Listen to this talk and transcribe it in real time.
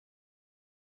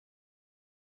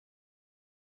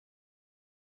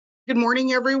Good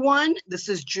morning, everyone. This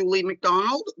is Julie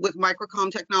McDonald with Microcom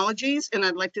Technologies, and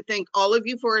I'd like to thank all of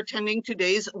you for attending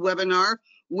today's webinar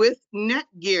with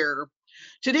NETGEAR.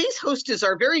 Today's host is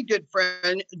our very good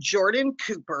friend, Jordan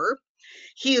Cooper.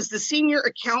 He is the Senior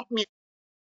Account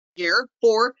Manager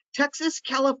for Texas,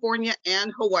 California,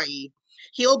 and Hawaii.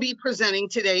 He'll be presenting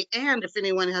today, and if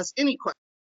anyone has any question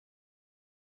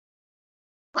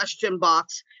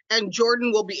box, and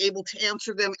Jordan will be able to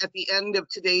answer them at the end of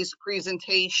today's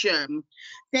presentation.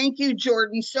 Thank you,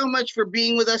 Jordan, so much for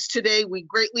being with us today. We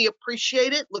greatly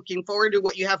appreciate it. Looking forward to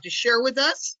what you have to share with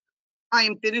us. I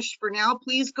am finished for now.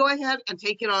 Please go ahead and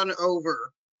take it on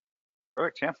over.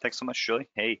 Perfect. Yeah, thanks so much, Julie.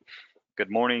 Hey,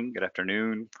 good morning, good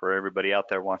afternoon for everybody out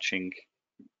there watching.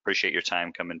 Appreciate your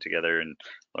time coming together and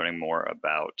learning more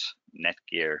about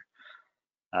NETGEAR.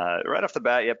 Right off the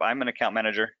bat, yep, I'm an account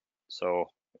manager. So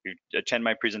if you attend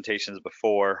my presentations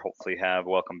before, hopefully have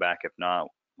welcome back. If not,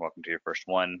 welcome to your first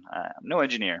one. I'm no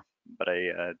engineer, but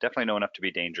I definitely know enough to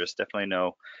be dangerous, definitely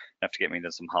know enough to get me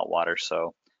into some hot water.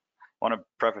 So I want to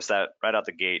preface that right out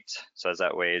the gate. So as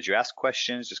that way, as you ask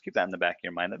questions, just keep that in the back of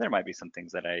your mind that there might be some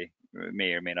things that I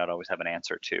may or may not always have an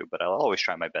answer to, but I'll always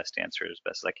try my best to answer it as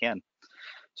best as I can.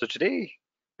 So today,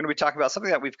 we're going to be talking about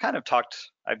something that we've kind of talked,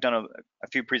 I've done a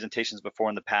few presentations before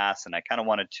in the past, and I kind of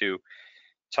wanted to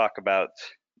talk about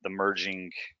the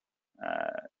merging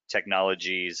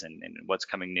technologies and what's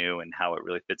coming new and how it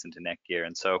really fits into NETGEAR.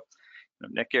 And so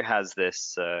NETGEAR has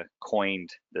this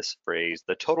coined this phrase,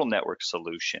 the total network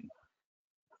solution,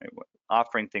 right?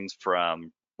 Offering things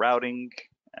from routing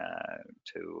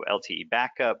to LTE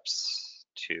backups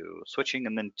to switching,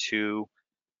 and then to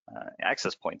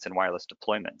access points and wireless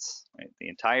deployments. Right? The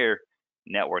entire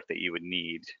network that you would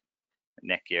need,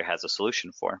 NETGEAR has a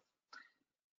solution for.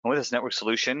 And with this network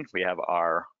solution, we have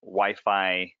our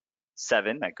Wi-Fi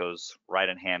 7 that goes right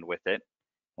in hand with it.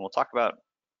 And we'll talk about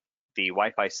the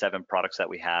Wi-Fi 7 products that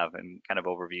we have and kind of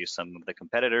overview some of the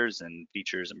competitors and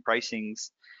features and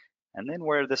pricings, and then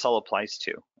where this all applies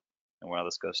to and where all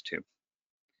this goes to.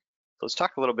 So let's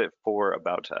talk a little bit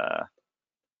about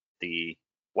the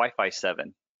Wi-Fi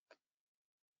 7.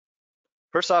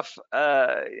 First off,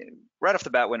 right off the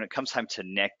bat, when it comes time to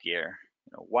NETGEAR,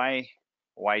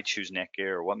 why choose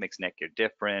NETGEAR, or what makes NETGEAR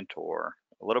different, or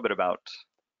a little bit about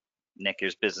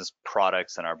NETGEAR's business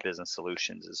products and our business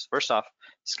solutions is, first off,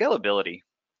 scalability.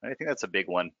 I think that's a big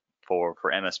one for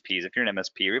MSPs. If you're an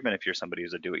MSP, or even if you're somebody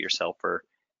who's a do-it-yourselfer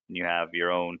and you have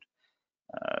your own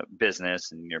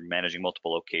business and you're managing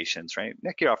multiple locations, right?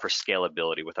 NETGEAR offers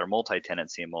scalability with our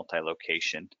multi-tenancy and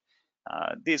multi-location.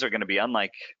 These are going to be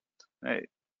unlike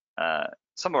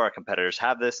some of our competitors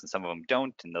have this and some of them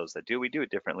don't, and those that do, we do it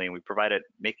differently, and we provide it,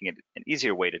 making it an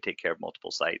easier way to take care of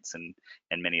multiple sites and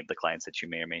many of the clients that you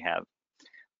may or may have.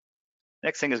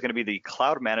 Next thing is going to be the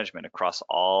cloud management across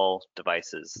all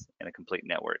devices in a complete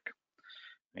network.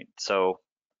 Right? So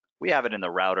we have it in the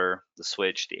router, the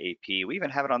switch, the AP. We even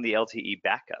have it on the LTE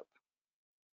backup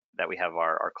that we have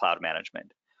our cloud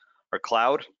management. Our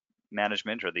cloud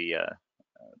management, or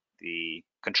the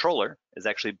controller, is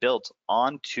actually built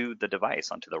onto the device,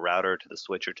 onto the router, to the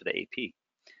switch, or to the AP.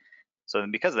 So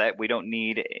then because of that, we don't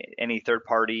need any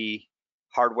third-party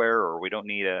hardware, or we don't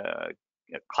need a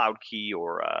cloud key,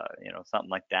 or something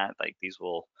like that. Like, these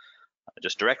will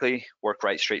just directly work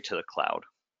right straight to the cloud.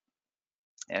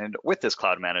 And with this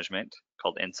cloud management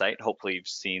called Insight, hopefully you've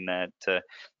seen that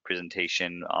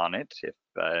presentation on it. If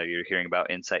you're hearing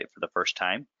about Insight for the first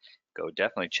time, go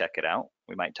definitely check it out.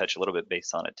 We might touch a little bit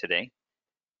based on it today,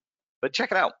 but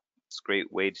check it out. It's a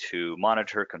great way to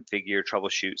monitor, configure,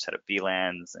 troubleshoot, set up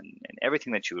VLANs, and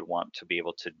everything that you would want to be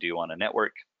able to do on a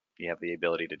network. You have the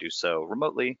ability to do so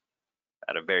remotely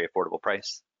at a very affordable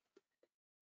price.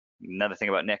 Another thing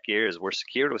about NETGEAR is we're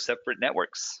secured with separate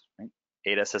networks, right?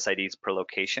 8 SSIDs per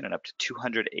location and up to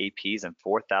 200 APs and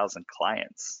 4,000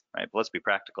 clients, right? But let's be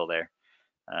practical there.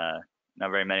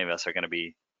 Not very many of us are going to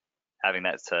be having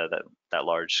that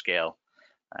large scale,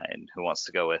 and who wants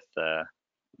to go with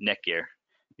NETGEAR?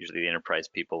 Usually the enterprise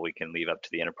people, we can leave up to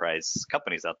the enterprise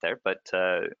companies out there, but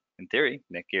in theory,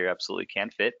 NETGEAR absolutely can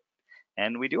fit,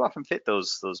 and we do often fit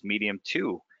those medium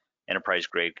to enterprise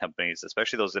grade companies,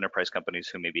 especially those enterprise companies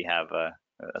who maybe have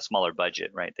a smaller budget,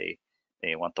 right?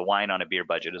 They want the wine on a beer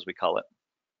budget, as we call it.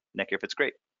 NETGEAR fits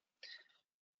great.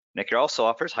 NETGEAR also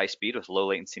offers high speed with low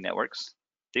latency networks.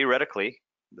 Theoretically,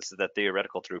 this is that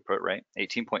theoretical throughput, right?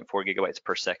 18.4 gigabytes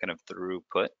per second of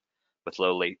throughput with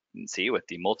low latency, with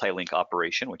the multi-link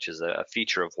operation, which is a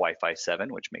feature of Wi-Fi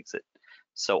 7, which makes it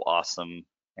so awesome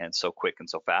and so quick and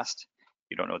so fast.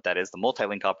 If you don't know what that is, the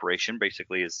multi-link operation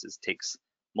basically takes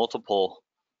multiple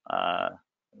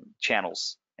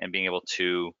channels and being able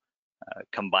to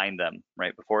combine them,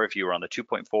 right? Before, if you were on the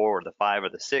 2.4 or the 5 or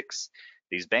the 6,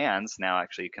 these bands now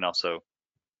actually you can also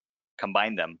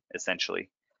combine them essentially,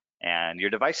 and your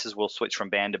devices will switch from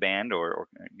band to band, or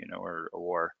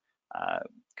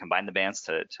combine the bands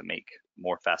to make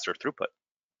more faster throughput,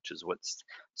 which is what's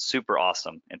super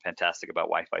awesome and fantastic about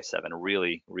Wi-Fi 7.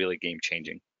 Really, really game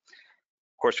changing.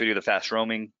 Of course, we do the fast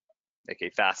roaming, aka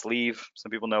fast leave.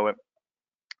 Some people know it.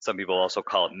 Some people also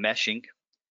call it meshing,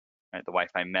 right? The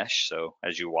Wi-Fi mesh. So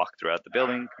as you walk throughout the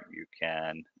building, you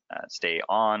can stay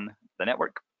on the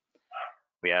network.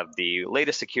 We have the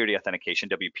latest security authentication,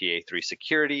 WPA3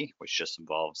 security, which just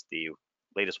involves the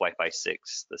latest Wi-Fi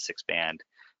 6, the 6 band.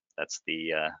 That's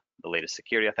the latest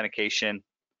security authentication.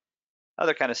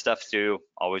 Other kind of stuff too,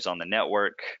 always on the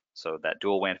network. So that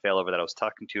dual WAN failover that I was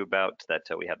talking to you about, that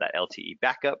we have that LTE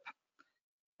backup.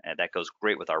 And that goes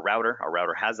great with our router. Our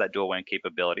router has that dual WAN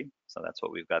capability. So that's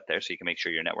what we've got there. So you can make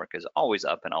sure your network is always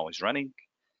up and always running.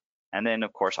 And then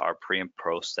of course our pre and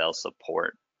post sale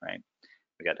support, right?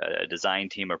 We got a design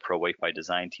team, a pro Wi-Fi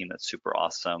design team that's super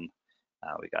awesome.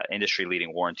 We got industry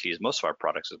leading warranties. Most of our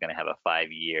products are going to have a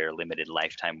 5-year limited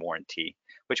lifetime warranty,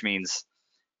 which means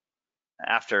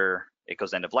after it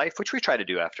goes end of life, which we try to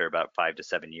do after about 5 to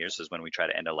 7 years is when we try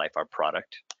to end of life our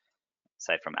product,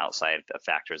 aside from outside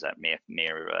factors that may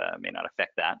or may not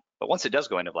affect that. But once it does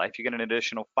go end of life, you get an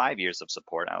additional 5 years of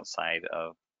support outside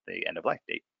of the end of life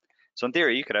date. So in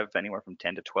theory, you could have anywhere from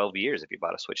 10 to 12 years if you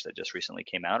bought a switch that just recently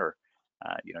came out, or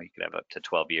you could have up to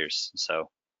 12 years. So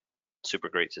super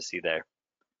great to see there.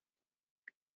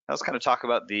 Now let's kind of talk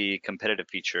about the competitive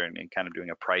feature and kind of doing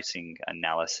a pricing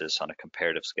analysis on a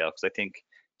comparative scale, because I think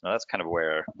that's kind of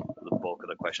where the bulk of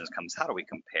the questions comes. How do we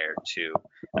compare to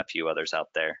a few others out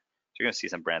there? So you're going to see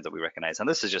some brands that we recognize, and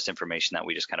this is just information that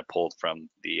we just kind of pulled from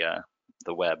the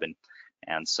web,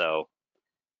 and so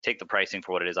take the pricing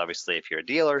for what it is. Obviously, if you're a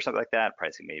dealer or something like that,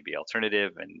 pricing may be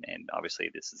alternative, and obviously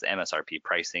this is MSRP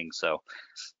pricing, so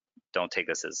don't take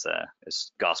this as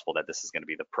gospel that this is going to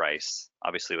be the price.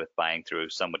 Obviously, with buying through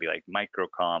somebody like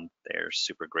Microcom, they're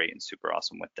super great and super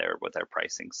awesome with their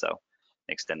pricing, so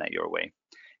extend that your way.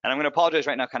 And I'm going to apologize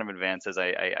right now kind of in advance, as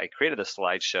I created a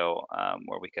slideshow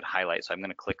where we could highlight, so I'm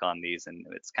going to click on these, and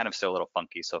it's kind of still a little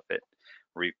funky, so if it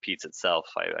repeats itself,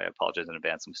 I apologize in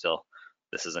advance.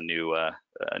 This is a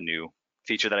new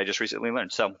feature that I just recently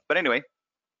learned. So, but anyway,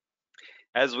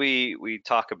 as we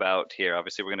talk about here,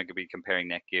 obviously we're going to be comparing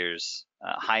NETGEAR's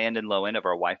high end and low end of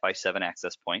our Wi-Fi 7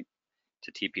 access point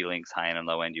to TP-Link's high end and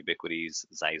low end Ubiquiti's,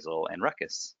 Zyxel, and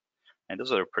Ruckus. And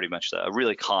those are pretty much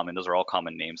really common. Those are all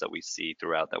common names that we see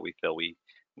throughout that we feel we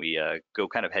go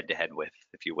kind of head to head with,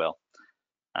 if you will.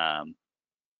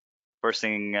 First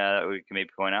thing we can maybe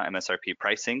point out, MSRP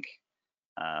pricing.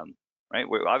 Right?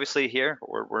 We're obviously here,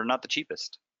 we're not the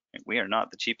cheapest. We are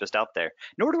not the cheapest out there,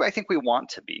 nor do I think we want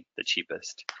to be the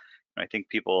cheapest. I think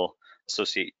people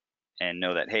associate and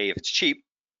know that, hey, if it's cheap,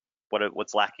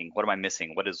 what's lacking? What am I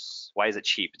missing? Why is it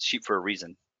cheap? It's cheap for a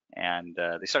reason. And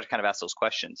they start to kind of ask those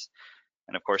questions.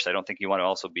 And of course, I don't think you want to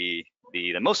also be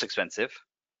the most expensive,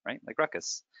 right? Like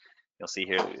Ruckus. You'll see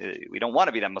here, we don't want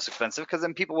to be that most expensive, because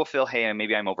then people will feel, hey,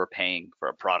 maybe I'm overpaying for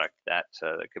a product that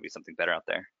there could be something better out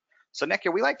there. So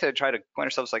NETGEAR, we like to try to point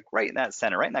ourselves like right in that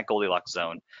center, right in that Goldilocks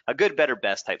zone, a good, better,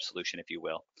 best type solution, if you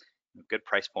will. Good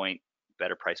price point,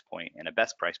 better price point, and a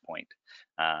best price point.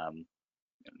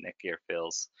 NETGEAR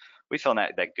we fill in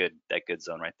that good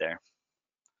zone right there.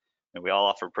 And we all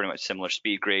offer pretty much similar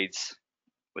speed grades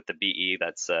with the BE.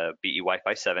 That's BE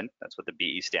Wi-Fi 7. That's what the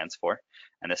BE stands for.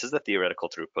 And this is the theoretical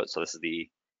throughput. So this is the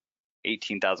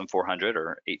 18,400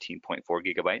 or 18.4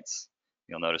 gigabytes.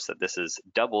 You'll notice that this is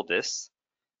double this.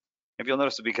 If you'll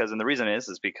notice, and the reason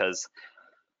is because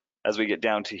as we get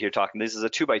down to here talking, this is a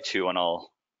 2x2 on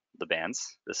all the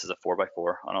bands. This is a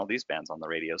 4x4 on all these bands on the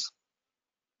radios.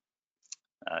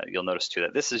 You'll notice too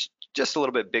that this is just a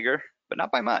little bit bigger, but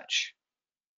not by much.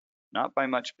 Not by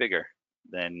much bigger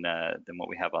than what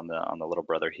we have on the little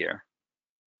brother here.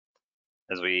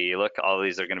 As we look, all of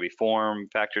these are going to be form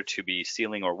factor to be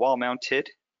ceiling or wall mounted.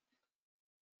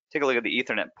 Take a look at the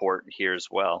Ethernet port here as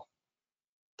well.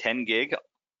 10 gig.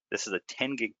 This is a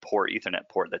 10 gig port, Ethernet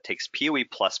port, that takes PoE++.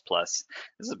 This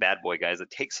is a bad boy, guys. It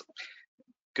takes a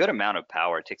good amount of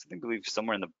power. It takes, I believe,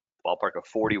 somewhere in the ballpark of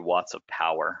 40 watts of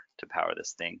power to power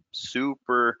this thing.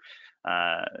 Super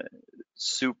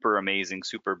amazing,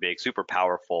 super big, super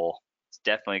powerful. It's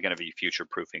definitely going to be future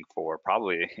proofing for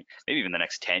probably maybe even the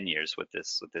next 10 years with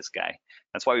this guy.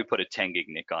 That's why we put a 10 gig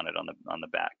NIC on it on the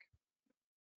back.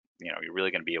 You're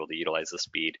really going to be able to utilize the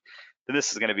speed. Then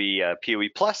this is going to be PoE+.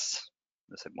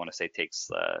 This I want to say takes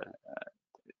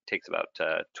takes about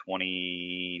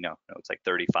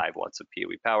 35 watts of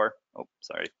PoE power. Oh,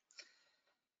 sorry.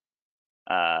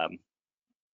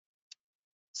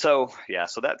 So yeah,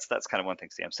 so that's kind of one thing.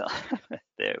 See, I'm selling.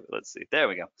 There, let's see. There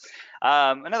we go.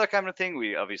 Another kind of thing,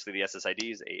 we obviously the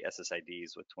SSIDs, 8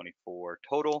 SSIDs with 24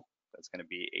 total. That's going to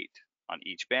be 8 on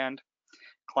each band.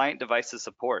 Client devices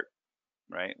support,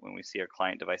 right? When we see our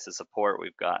client devices support,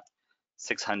 we've got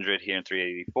 600 here and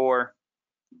 384.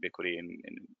 Ubiquiti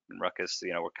and Ruckus,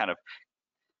 you know, we're kind of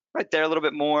right there, a little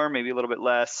bit more, maybe a little bit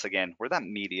less. Again, we're that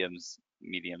medium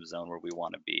zone where we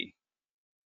want to be.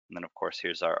 And then of course,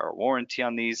 here's our warranty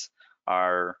on these.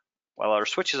 While our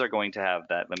switches are going to have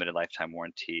that limited lifetime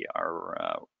warranty,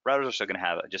 our routers are still going to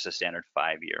have just a standard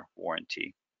 5-year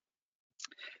warranty.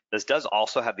 This does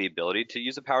also have the ability to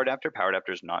use a power adapter. Power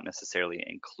adapter is not necessarily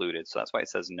included, so that's why it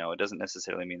says no. It doesn't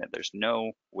necessarily mean that there's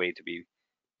no way to be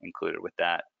included with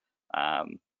that.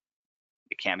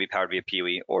 It can be powered via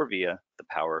PoE or via the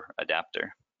power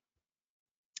adapter.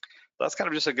 So that's kind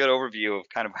of just a good overview of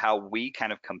kind of how we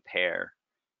kind of compare,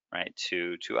 right,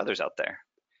 to others out there.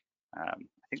 I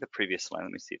think the previous slide,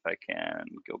 let me see if I can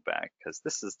go back, because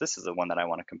this is the one that I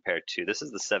want to compare to. This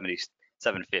is the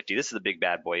 7750. This is the big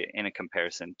bad boy in a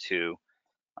comparison to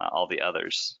all the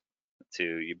others, to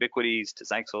Ubiquities, to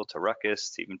Zyxel, to Ruckus,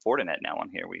 to even Fortinet now on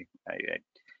here. I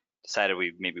decided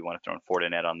we maybe want to throw in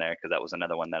Fortinet on there, because that was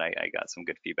another one that I got some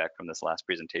good feedback from this last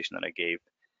presentation that I gave,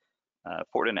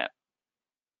 Fortinet.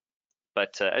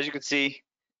 But as you can see,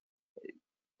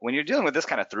 when you're dealing with this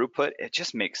kind of throughput, it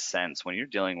just makes sense. When you're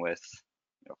dealing with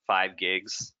 5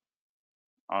 gigs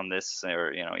on this,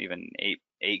 or even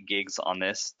 8 gigs on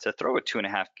this, to throw a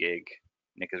 2.5 gig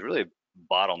NIC is really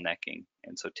bottlenecking.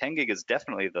 And so 10 gig is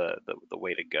definitely the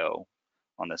way to go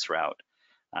on this route.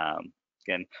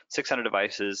 Again, 600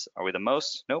 devices. Are we the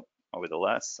most? Nope. Are we the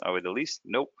less? Are we the least?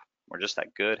 Nope. We're just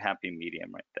that good, happy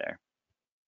medium right there.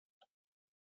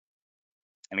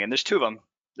 And again, there's 2 of them.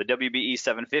 The WBE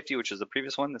 750, which is the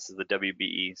previous one. This is the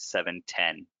WBE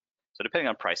 710. So depending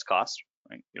on price cost,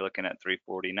 right, you're looking at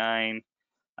 $349.99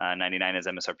 is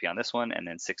MSRP on this one, and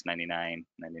then $699.99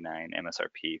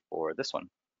 MSRP for this one.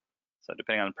 So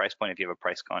depending on the price point, if you have a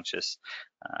price conscious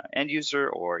end user,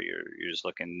 or you're just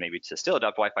looking maybe to still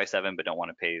adopt Wi-Fi 7 but don't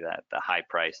want to pay the high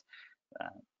price,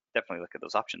 definitely look at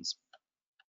those options.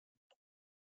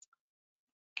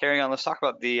 Carrying on, let's talk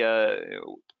about the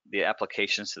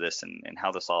applications to this and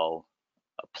how this all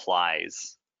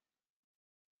applies.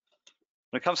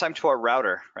 When it comes time to our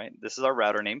router, right? This is our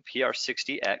router name,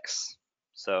 PR60X.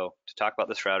 So to talk about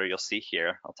this router, you'll see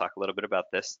here, I'll talk a little bit about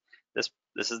this. This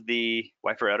is the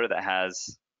Wi-Fi router that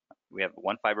we have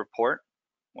 1 fiber port,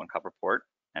 1 copper port,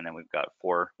 and then we've got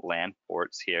 4 LAN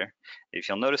ports here. If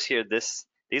you'll notice here,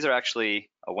 these are actually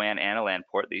a WAN and a LAN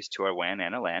port. These 2 are WAN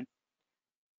and a LAN.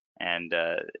 And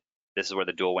this is where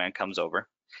the dual WAN comes over.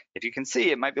 If you can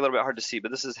see, it might be a little bit hard to see,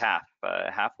 but this is half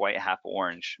white, half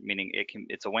orange, meaning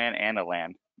it's a WAN and a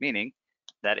LAN, meaning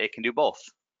that it can do both.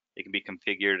 It can be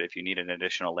configured if you need an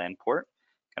additional LAN port.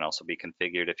 It can also be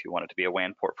configured if you want it to be a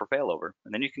WAN port for failover.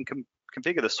 And then you can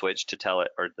configure the switch to tell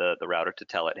it, or the router to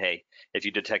tell it, hey, if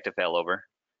you detect a failover,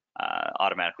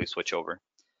 automatically switch over.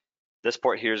 This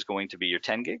port here is going to be your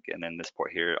 10 gig, and then this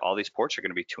port here, all these ports are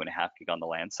going to be 2.5 gig on the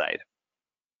LAN side.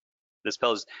 This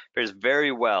pairs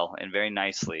very well and very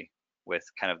nicely with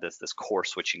kind of this core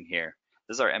switching here.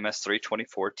 This is our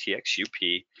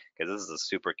MS324TXUP, because this is a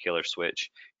super killer switch.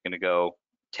 Going to go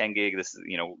 10 gig. This is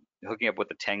hooking up with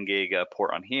the 10 gig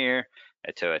port on here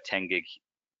to a 10 gig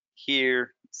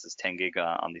here. This is 10 gig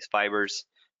on these fibers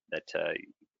that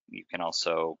you can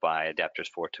also buy adapters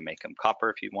for to make them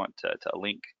copper if you want to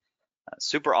link.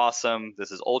 Super awesome.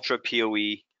 This is ultra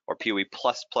PoE, or PoE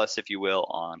plus if you will,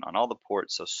 on all the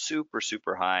ports. So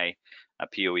super high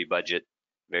PoE budget,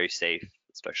 very safe,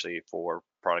 especially for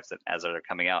products that as they're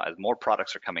coming out. As more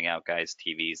products are coming out, guys,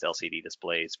 TVs, LCD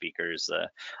displays, speakers,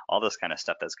 all this kind of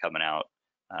stuff that's coming out,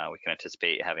 we can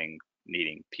anticipate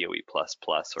needing PoE plus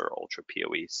or ultra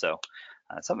PoE. So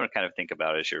something to kind of think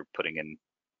about as you're putting in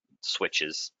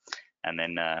switches. And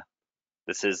then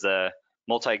this is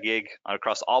multi-gig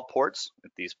across all ports,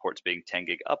 with these ports being 10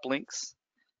 gig uplinks.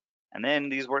 And then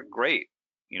these work great,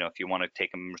 if you want to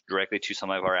take them directly to some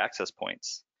of our access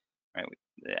points, right?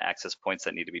 The access points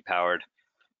that need to be powered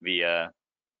via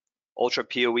ultra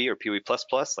PoE or PoE plus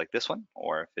like this one,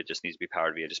 or if it just needs to be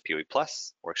powered via just PoE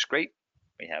plus, works great.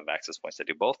 We have access points that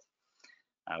do both.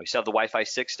 We still have the Wi-Fi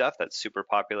 6 stuff that's super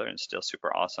popular and still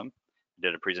super awesome. I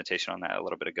did a presentation on that a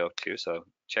little bit ago too, so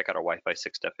check out our Wi-Fi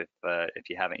 6 stuff if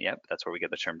you haven't yet. But that's where we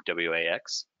get the term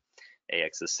WAX.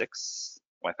 AX is 6,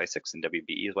 Wi-Fi 6, and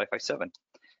WBE is Wi-Fi 7.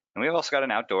 And we've also got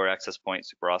an outdoor access point,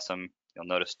 super awesome. You'll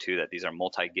notice too that these are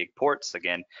multi-gig ports.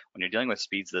 Again, when you're dealing with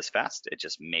speeds this fast, it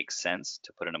just makes sense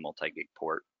to put in a multi-gig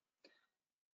port.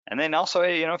 And then also,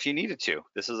 if you needed to,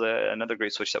 this is another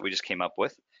great switch that we just came up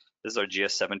with. This is our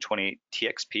GS728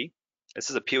 TXP. This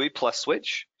is a PoE Plus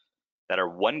switch that are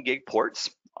 1 gig ports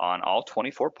on all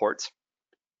 24 ports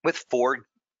with 4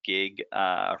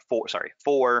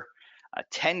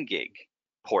 10 gig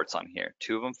ports on here.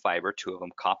 2 of them fiber, 2 of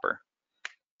them copper.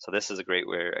 So this is a great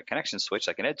connection switch,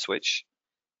 like an edge switch,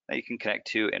 that you can connect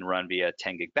to and run via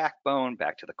 10 gig backbone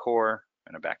back to the core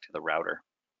and back to the router.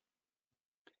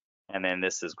 And then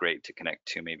this is great to connect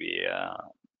to maybe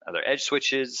other edge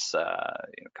switches,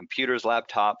 computers,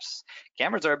 laptops.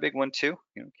 Cameras are a big one too.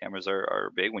 Cameras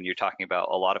are big when you're talking about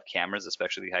a lot of cameras,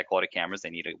 especially high quality cameras.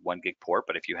 They need a 1 gig port,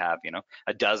 but if you have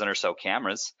a dozen or so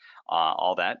cameras,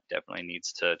 all that definitely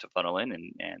needs to funnel in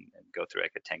and go through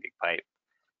like a 10 gig pipe.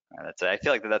 I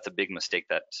feel like that's a big mistake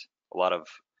that a lot of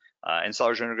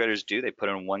installers or integrators do. They put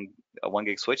in a 1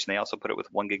 gig switch, and they also put it with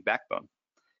 1 gig backbone.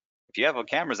 If you have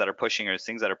cameras that are pushing or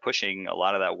things that are pushing a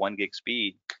lot of that 1 gig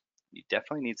speed, you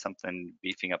definitely need something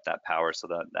beefing up that power so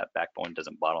that backbone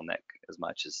doesn't bottleneck as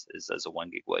much as a 1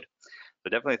 gig would. So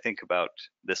definitely think about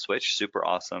this switch. Super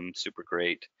awesome, super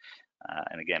great.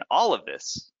 And again, all of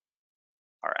this,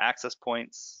 our access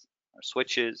points, our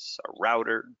switches, our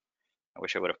router. I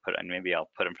wish I would have put, and maybe I'll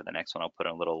put them for the next one. I'll put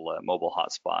in a little mobile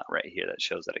hotspot right here that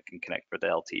shows that it can connect for the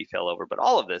LTE failover. But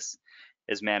all of this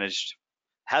is managed,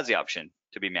 has the option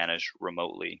to be managed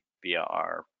remotely via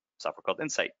our software called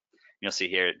Insight. You'll see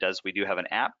here we do have an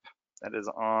app that is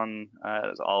on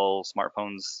all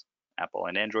smartphones, Apple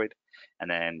and Android,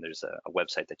 and then there's a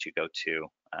website that you go to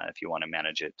if you want to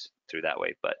manage it through that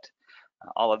way. But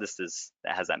all of this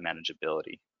has that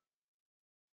manageability.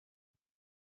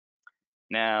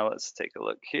 Now let's take a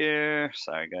look here.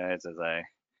 Sorry guys, as I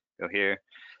go here.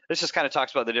 This just kind of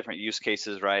talks about the different use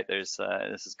cases, right? This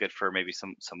is good for maybe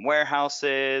some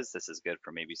warehouses. This is good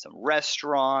for maybe some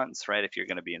restaurants, right? If you're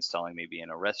going to be installing maybe in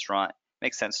a restaurant,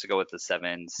 makes sense to go with the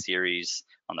 7 series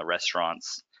on the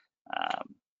restaurants.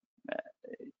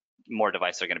 More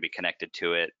devices are going to be connected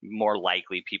to it. More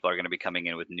likely, people are going to be coming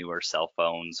in with newer cell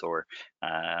phones or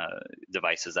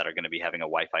devices that are going to be having a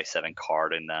Wi-Fi 7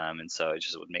 card in them, and so it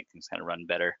just would make things kind of run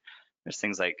better. There's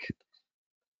things like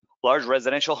large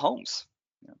residential homes.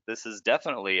 This is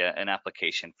definitely an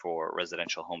application for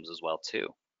residential homes as well too.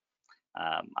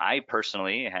 I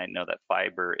personally know that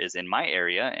fiber is in my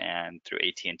area, and through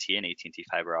AT&T, and AT&T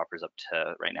fiber offers up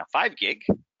to right now 5 gig,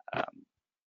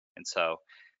 and so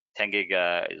 10 gig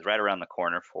is right around the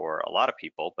corner for a lot of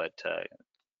people, but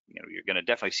you're going to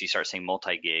definitely start seeing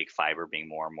multi-gig fiber being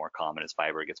more and more common as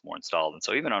fiber gets more installed. And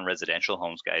so even on residential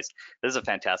homes, guys, this is a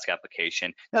fantastic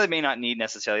application. Now, they may not need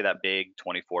necessarily that big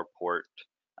 24-port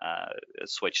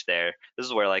switch there. This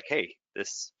is where, like, hey,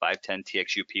 this 510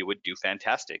 TXUP would do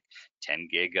fantastic. 10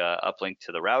 gig uplink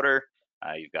to the router.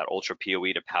 You've got Ultra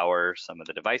PoE to power some of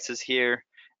the devices here,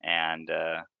 and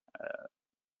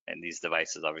these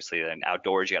devices, obviously, then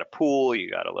outdoors, you got a pool, you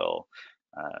got a little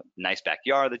nice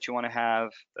backyard that you want to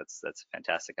have. That's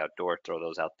fantastic outdoor. Throw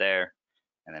those out there,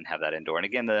 and then have that indoor. And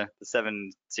again, the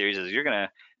 7 series is you're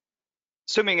gonna,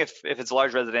 assuming if it's a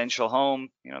large residential home,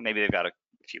 maybe they've got a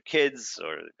few kids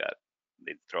or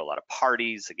they throw a lot of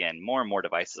parties. Again, more and more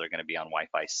devices are going to be on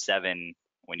Wi-Fi 7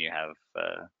 when you have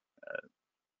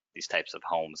these types of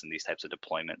homes and these types of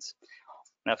deployments.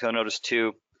 Now, if you'll notice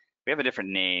too, we have a different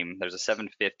name. There's a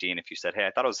 750, and if you said, hey, I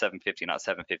thought it was 750, not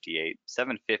 758,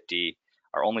 750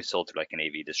 are only sold through like an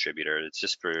AV distributor. It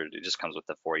just comes with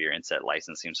the 4-year Insight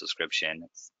licensing subscription.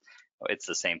 It's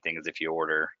the same thing as if you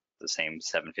order the same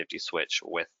 750 switch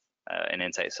with an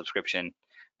Insight subscription.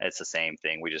 It's the same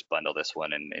thing. We just bundle this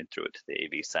one and threw it to the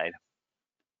AV side.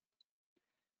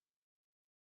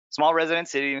 Small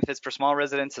residents, it even fits for small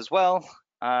residents as well.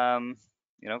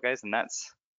 Guys, and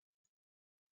that's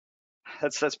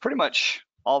pretty much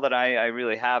all that I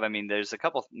really have. I mean, there's a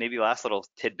couple maybe last little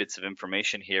tidbits of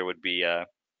information here would be if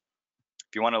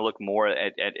you want to look more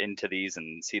into these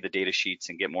and see the data sheets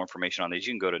and get more information on these,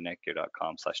 you can go to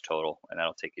netgear.com/total, and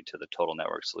that'll take you to the Total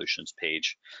Network Solutions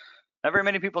page. Not very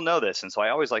many people know this, and so I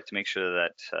always like to make sure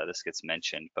that this gets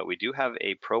mentioned, but we do have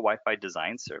a Pro Wi-Fi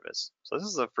design service. So this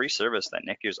is a free service that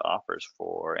NETGEAR offers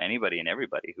for anybody and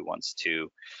everybody who wants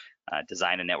to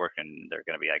design a network, and they're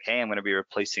going to be like, hey, I'm going to be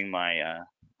replacing my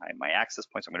my access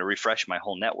points. I'm going to refresh my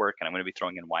whole network, and I'm going to be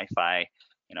throwing in Wi-Fi.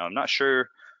 I'm not sure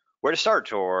where to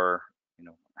start, or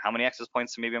how many access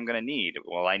points maybe I'm going to need.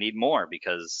 Well, I need more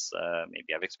because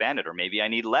maybe I've expanded, or maybe I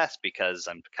need less because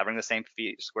I'm covering the same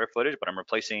square footage, but I'm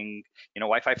replacing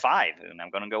Wi-Fi 5, and I'm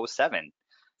going to go with 7.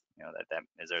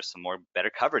 is there some more better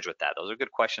coverage with that? Those are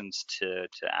good questions to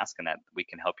ask, and that we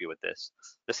can help you with this.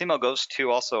 This email goes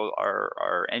to also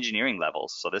our engineering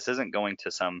levels. So this isn't going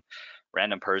to some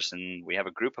random person. We have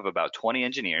a group of about 20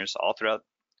 engineers all throughout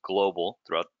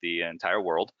the entire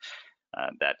world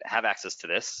that have access to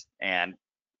this, and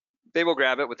they will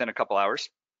grab it within a couple hours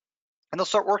and they'll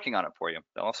start working on it for you.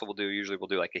 They also usually we'll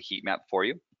do like a heat map for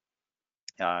you.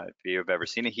 If you've ever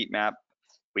seen a heat map,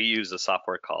 we use a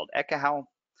software called Ekahau.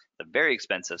 It's a very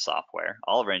expensive software.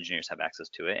 All of our engineers have access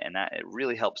to it, and that it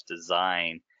really helps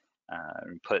design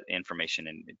and put information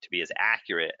in to be as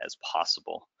accurate as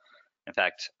possible. In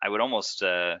fact, I would almost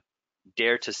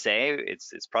dare to say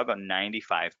it's probably about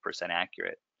 95%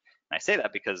 accurate. And I say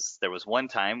that because there was one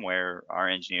time where our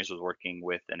engineers was working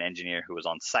with an engineer who was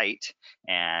on site,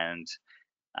 and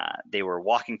they were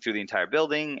walking through the entire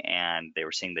building, and they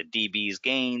were seeing the dBs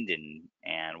gained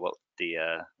and what the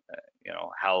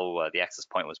how the access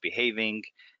point was behaving.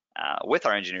 With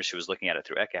our engineers who was looking at it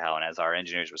through Ekahau, and as our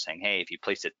engineers were saying, hey, if you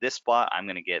place it this spot, I'm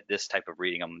going to get this type of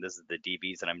reading. This is the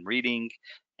dBs that I'm reading,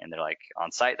 and they're like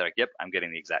on site, they're like, yep, I'm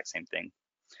getting the exact same thing.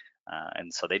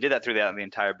 And so they did that through the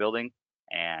entire building,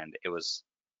 and it was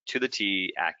to the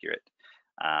T accurate.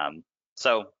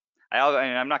 So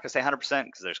I'm not going to say 100%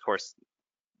 because there's, of course,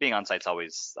 being on site's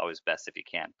always best if you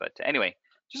can. But anyway,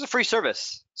 just a free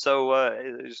service. So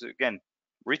again,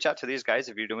 reach out to these guys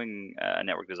if you're doing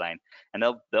network design, and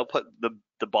they'll put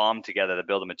the BOM together, the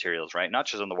bill of materials, right? Not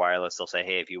just on the wireless. They'll say,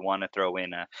 hey, if you want to throw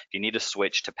in, if you need a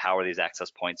switch to power these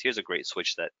access points, here's a great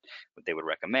switch that they would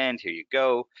recommend. Here you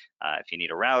go. If you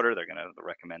need a router, they're going to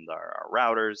recommend our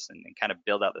routers, and kind of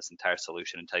build out this entire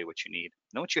solution and tell you what you need.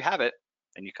 And once you have it,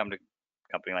 then you come to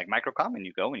a company like Microcom and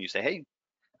you go and you say, hey,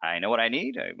 I know what I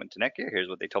need. I went to NETGEAR. Here's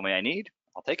what they told me I need.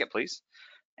 I'll take it, please.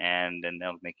 And then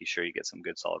they'll make sure you get some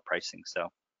good solid pricing. So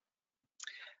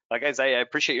guys, I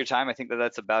appreciate your time. I think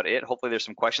that's about it. Hopefully there's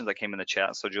some questions that came in the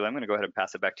chat. So Julie, I'm going to go ahead and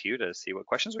pass it back to you to see what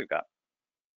questions we've got.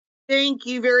 Thank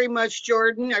you very much,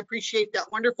 Jordan. I appreciate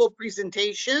that wonderful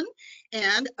presentation.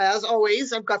 And as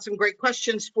always, I've got some great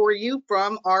questions for you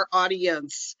from our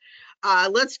audience.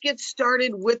 Let's get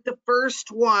started with the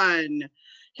first one.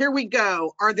 Here we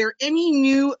go. Are there any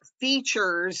new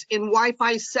features in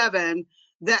Wi-Fi 7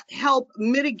 that help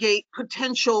mitigate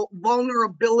potential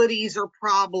vulnerabilities or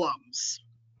problems?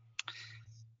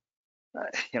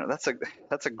 That's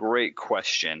a great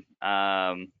question.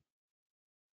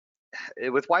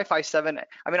 With Wi-Fi 7,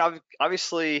 I mean,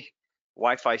 obviously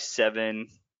Wi-Fi 7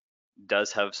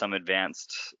 does have some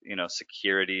advanced,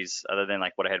 securities other than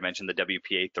like what I had mentioned, the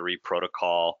WPA3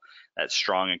 protocol, that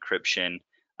strong encryption.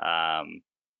 I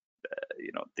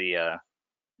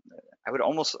would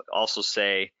almost also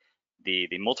say the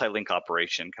multi-link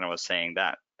operation, kind of was saying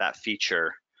that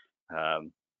feature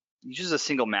uses a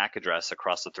single MAC address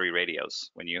across the 3 radios.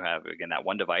 When you have, again, that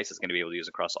one device is going to be able to use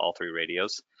across all 3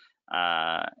 radios.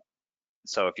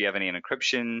 So if you have any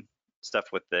encryption stuff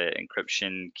with the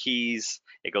encryption keys,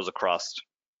 it goes across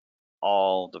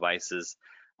all devices.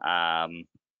 And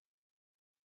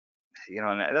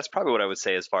that's probably what I would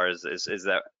say as far as is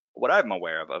that what I'm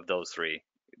aware of those 3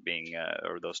 being,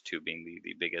 or those 2 being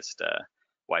the biggest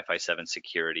Wi-Fi 7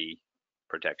 security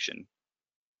protection.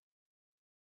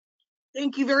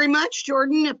 Thank you very much,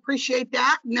 Jordan. Appreciate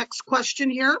that. Next question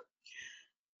here.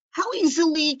 How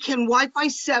easily can Wi-Fi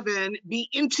 7 be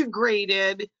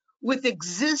integrated with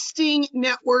existing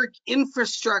network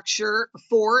infrastructure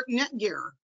for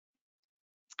NETGEAR?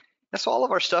 So all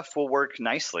of our stuff will work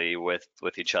nicely with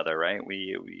each other, right?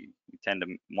 We tend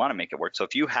to want to make it work. So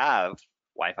if you have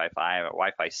Wi-Fi 5 or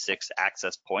Wi-Fi 6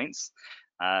 access points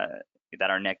that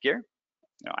are NETGEAR,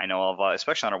 I know of,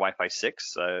 especially on our Wi-Fi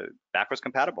 6, backwards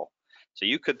compatible. So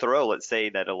you could throw, let's say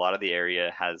that a lot of the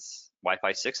area has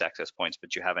Wi-Fi 6 access points,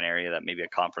 but you have an area that maybe a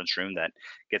conference room that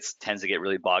tends to get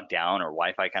really bogged down, or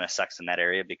Wi-Fi kind of sucks in that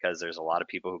area because there's a lot of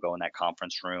people who go in that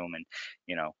conference room, and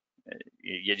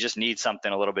you just need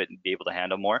something a little bit to be able to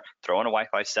handle more. Throw in a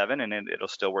Wi-Fi 7 and it'll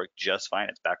still work just fine.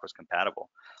 It's backwards compatible.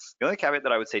 The only caveat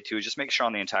that I would say too is just make sure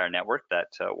on the entire network that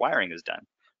wiring is done.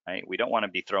 Right? We don't want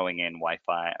to be throwing in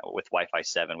Wi-Fi with Wi-Fi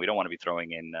 7. We don't want to be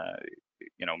throwing in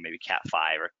maybe Cat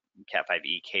 5 or Cat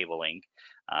 5e cabling.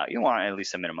 You want at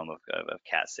least a minimum of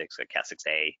Cat 6 or Cat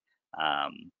 6a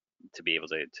to be able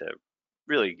to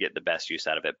really get the best use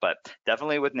out of it. But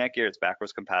definitely with NETGEAR, it's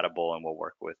backwards compatible and will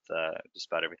work with just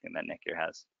about everything that NETGEAR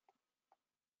has.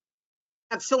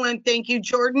 Excellent. Thank you,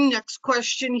 Jordan. Next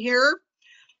question here.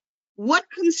 What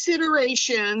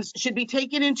considerations should be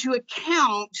taken into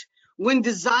account when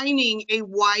designing a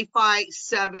Wi-Fi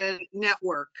 7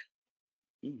 network?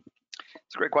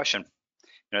 It's a great question.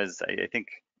 As I think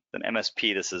an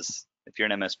MSP, this is if you're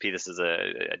an MSP, this is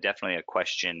definitely a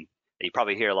question that you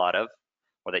probably hear a lot of,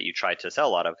 or that you try to sell a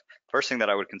lot of. First thing that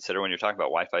I would consider when you're talking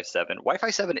about Wi-Fi 7, Wi-Fi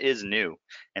 7 is new,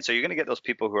 and so you're going to get those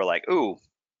people who are like, "Ooh,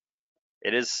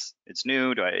 it's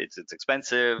new. It's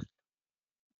expensive.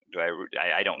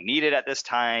 I don't need it at this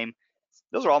time."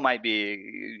 Those all might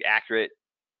be accurate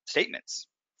statements.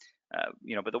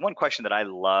 But the one question that I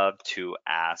love to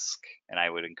ask, and I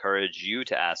would encourage you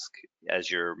to ask as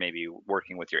you're maybe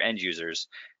working with your end users,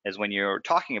 is when you're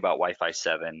talking about Wi-Fi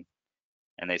 7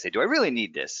 and they say, "Do I really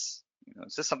need this?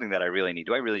 Is this something that I really need?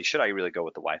 Should I really go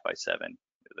with the Wi-Fi 7?"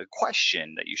 The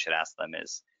question that you should ask them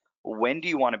is, when do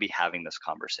you want to be having this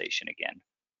conversation again?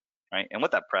 Right? And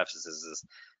what that prefaces is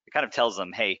it kind of tells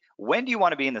them, hey, when do you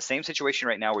want to be in the same situation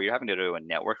right now where you're having to do a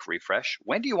network refresh?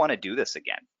 When do you want to do this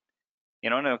again?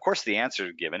 And of course the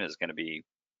answer given is going to be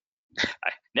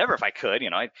never if I could.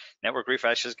 Network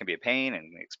refreshes can be a pain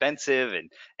and expensive,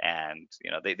 and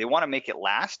they want to make it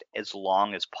last as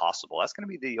long as possible. That's going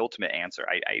to be the ultimate answer.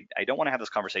 I don't want to have this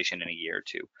conversation in a year or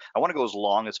two. I want to go as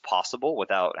long as possible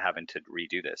without having to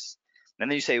redo this. And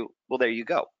then you say, well, there you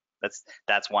go.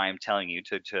 That's why I'm telling you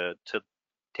to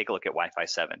take a look at Wi-Fi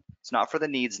 7. It's not for the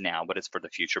needs now, but it's for the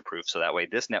future proof. So that way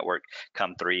this network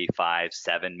come 3, 5,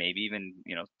 7, maybe even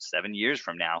 7 years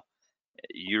from now,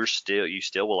 you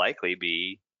still will likely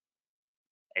be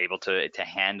able to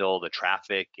handle the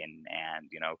traffic and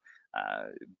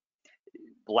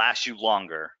last you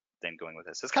longer than going with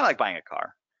this. It's kind of like buying a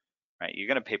car, right? You're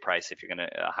going to pay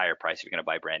a higher price if you're going to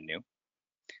buy brand new.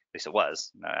 At least it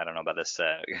was. I don't know about this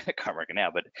car market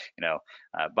now, but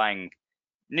buying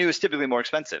new is typically more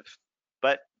expensive.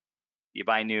 But you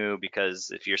buy new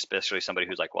because if you're especially somebody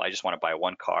who's like, well, I just want to buy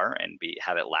one car and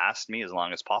have it last me as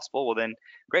long as possible, well then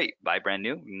great, buy brand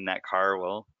new, and that car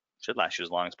should last you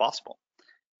as long as possible.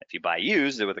 If you buy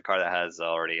used with a car that has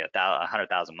already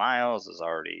 100,000 miles, is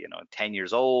already 10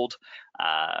 years old,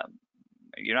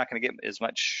 you're not going to get as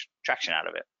much traction out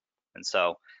of it. And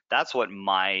so that's what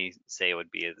my say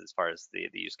would be as far as the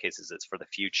use cases. It's for the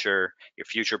future. You're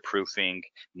future proofing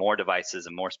more devices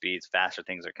and more speeds, faster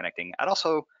things are connecting. I'd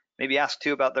also maybe ask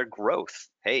too about their growth.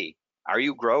 Hey, are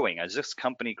you growing? Is this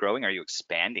company growing? Are you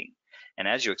expanding? And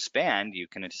as you expand, you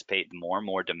can anticipate more and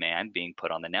more demand being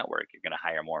put on the network. You're going to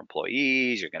hire more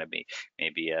employees. You're going to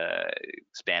maybe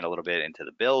expand a little bit into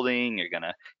the building. You're going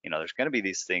to, there's going to be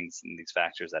these things and these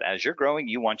factors that as you're growing,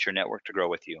 you want your network to grow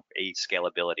with you,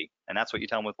 scalability. And that's what you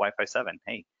tell them with Wi-Fi 7.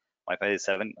 Hey, Wi-Fi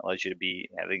 7 allows you to be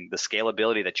having the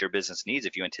scalability that your business needs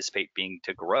if you anticipate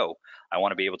to grow. I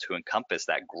want to be able to encompass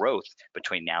that growth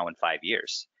between now and 5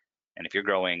 years. And if you're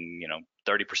growing,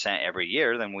 30% every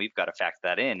year, then we've got to factor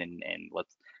that in, and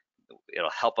it'll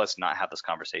help us not have this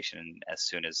conversation as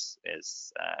soon as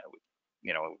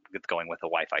going with a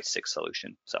Wi-Fi 6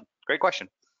 solution. So great question.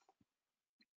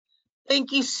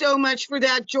 Thank you so much for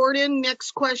that, Jordan.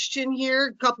 Next question here,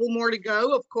 a couple more to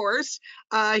go, of course.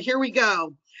 Here we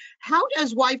go. How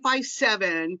does Wi-Fi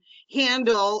 7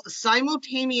 handle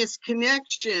simultaneous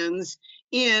connections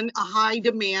in a high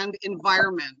demand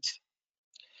environment?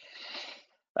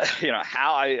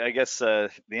 How, I guess the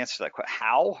answer to that question,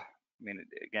 how, I mean,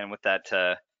 again, with that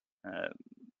that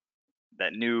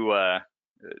new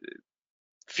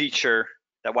feature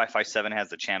that Wi-Fi 7 has,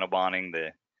 the channel bonding,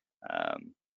 the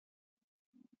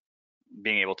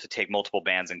being able to take multiple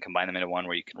bands and combine them into one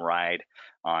where you can ride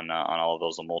on all of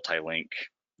those, a multi-link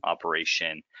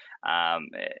operation.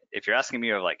 If you're asking me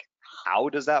of like, how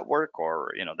does that work,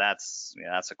 or that's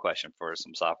a question for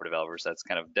some software developers. That's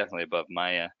kind of definitely above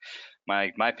my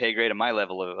my pay grade and my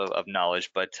level of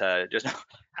knowledge, but just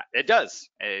it does.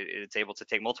 It's able to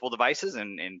take multiple devices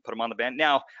and put them on the band.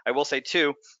 Now, I will say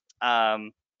too,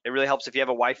 it really helps if you have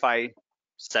a Wi-Fi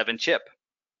 7 chip,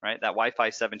 right? That Wi-Fi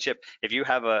 7 chip. If you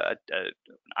have an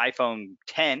iPhone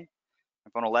 10,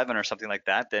 iPhone 11 or something like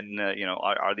that, then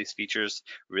are these features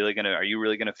really are you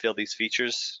really gonna feel these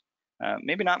features?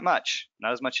 Maybe not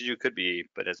as much as you could be,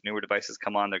 but as newer devices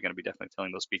come on, they're going to be definitely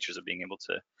feeling those features of being able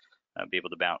to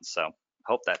bounce. So I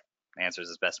hope that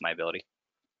answers as best my ability.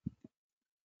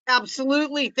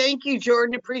 Absolutely. Thank you,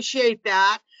 Jordan. Appreciate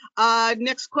that.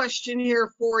 Next question here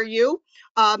for you.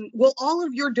 Will all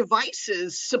of your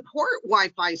devices support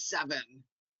Wi-Fi 7?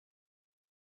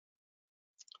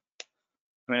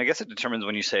 I mean, I guess it determines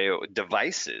when you say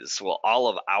devices. Well, all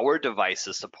of our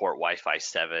devices support Wi-Fi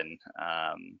 7.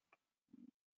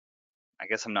 I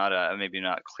guess I'm not maybe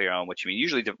not clear on what you mean.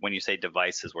 Usually when you say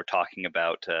devices, we're talking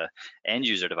about end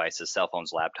user devices, cell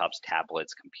phones, laptops,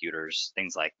 tablets, computers,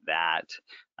 things like that.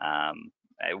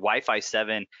 Wi-Fi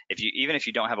 7, even if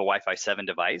you don't have a Wi-Fi 7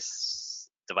 device,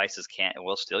 devices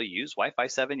will still use Wi-Fi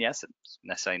 7. Yes, it's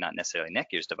not necessarily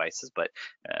NETGEAR's devices, but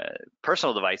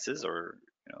personal devices, or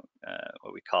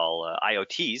what we call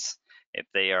IoTs, if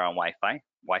they are on Wi-Fi,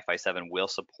 Wi-Fi 7 will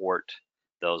support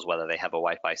those whether they have a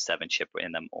Wi-Fi 7 chip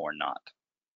in them or not.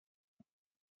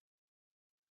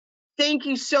 Thank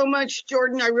you so much,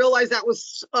 Jordan. I realize that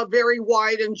was a very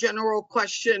wide and general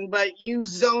question, but you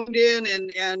zoned in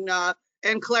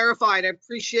and clarified. I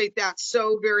appreciate that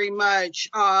so very much.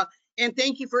 And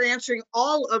thank you for answering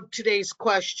all of today's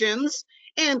questions.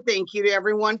 And thank you to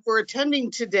everyone for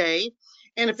attending today.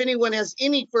 And if anyone has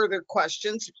any further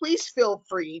questions, please feel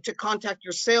free to contact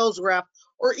your sales rep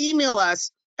or email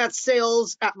us at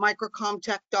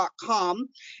sales@microcomtech.com.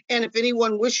 And if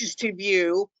anyone wishes to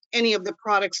view any of the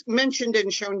products mentioned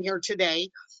and shown here today,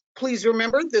 please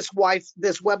remember this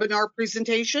webinar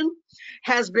presentation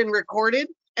has been recorded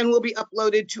and will be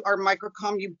uploaded to our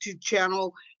Microcom YouTube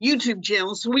channel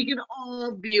so we can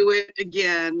all view it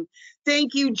again.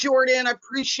 Thank you, Jordan. I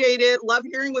appreciate it. Love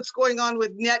hearing what's going on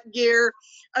with NETGEAR.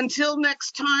 Until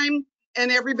next time,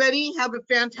 and everybody have a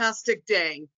fantastic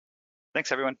day.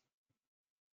 Thanks, everyone.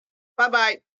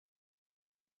 Bye-bye.